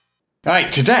Right,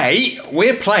 today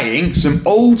we're playing some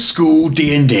old school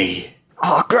D&D.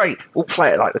 Oh, great. We'll play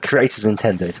it like the creators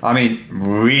intended. I mean,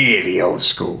 really old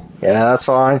school. Yeah, that's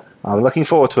fine. I'm looking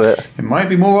forward to it. It might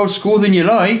be more old school than you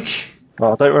like.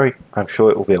 Oh, don't worry. I'm sure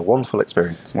it will be a wonderful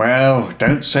experience. Well,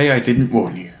 don't say I didn't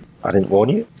warn you. I didn't warn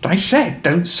you? I said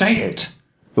don't say it.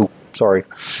 Oh, sorry.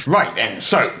 Right then,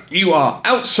 so you are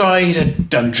outside a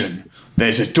dungeon.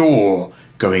 There's a door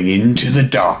going into the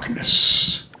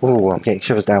darkness. Oh, I'm getting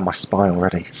shivers down my spine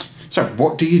already. So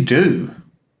what do you do?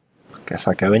 Guess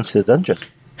I go into the dungeon.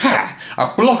 Ha!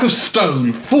 A block of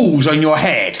stone falls on your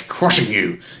head, crushing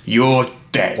you. You're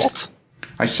dead. What?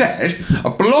 I said,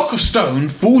 a block of stone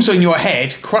falls on your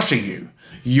head, crushing you.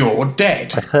 You're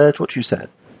dead. I heard what you said.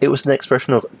 It was an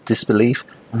expression of disbelief,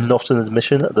 not an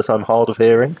admission that I'm hard of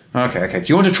hearing. Okay. Do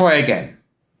you want to try again?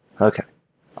 Okay.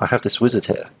 I have this wizard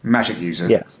here. Magic user.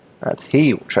 Yes. And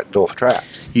he will check the door for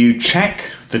traps. You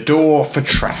check the door for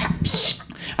traps.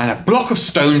 And a block of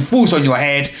stone falls on your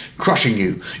head, crushing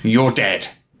you. You're dead.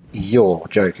 You're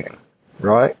joking,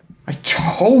 right? I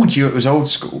told you it was old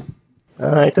school.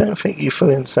 I don't think you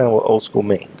fully understand what old school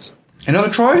means. Another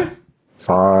try?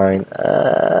 Fine.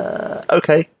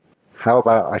 Okay. How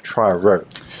about I try a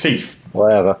rope? Thief.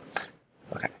 Whatever.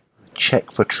 Okay.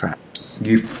 Check for traps.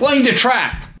 You find a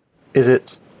trap. Is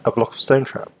it a block of stone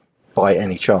trap? By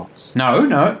any chance?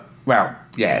 No. Well,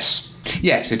 yes.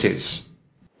 Yes, it is.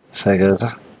 Figures.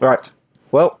 Right.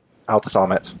 Well, I'll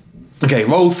disarm it. Okay,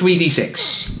 roll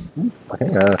 3d6.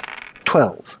 Okay.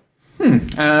 12.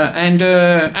 And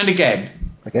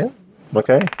again. Again?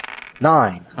 Okay.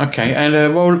 9. Okay,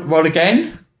 and roll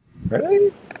again.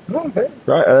 Really? Okay.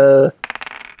 Right. A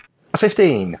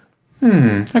 15.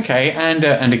 Okay,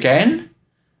 and again.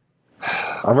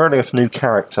 I'm rolling a new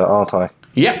character, aren't I?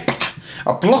 Yep.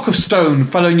 A block of stone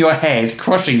fell on your head,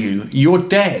 crushing you. You're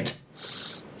dead.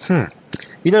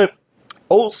 You know,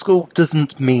 old school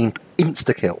doesn't mean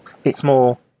insta-kill. It's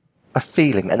more a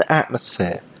feeling, an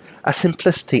atmosphere, a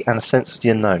simplicity and a sense of the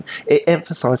unknown. It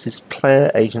emphasises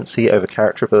player agency over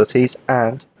character abilities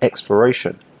and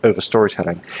exploration over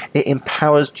storytelling. It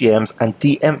empowers GMs and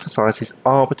de-emphasises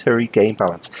arbitrary game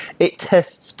balance. It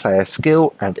tests player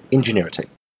skill and ingenuity.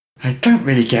 I don't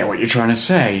really get what you're trying to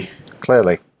say.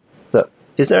 Clearly. Look,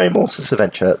 is there any more to this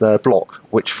adventure than a block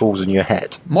which falls on your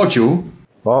head? Module?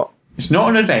 What? It's not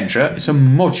an adventure, it's a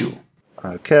module.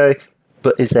 Okay,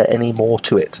 but is there any more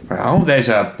to it? Well, there's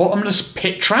a bottomless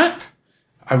pit trap,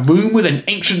 a room with an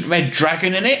ancient red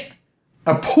dragon in it,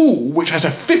 a pool which has a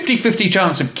 50-50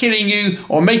 chance of killing you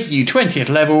or making you 20th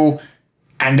level,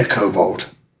 and a kobold.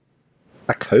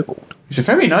 A kobold? It's a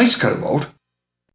very nice kobold.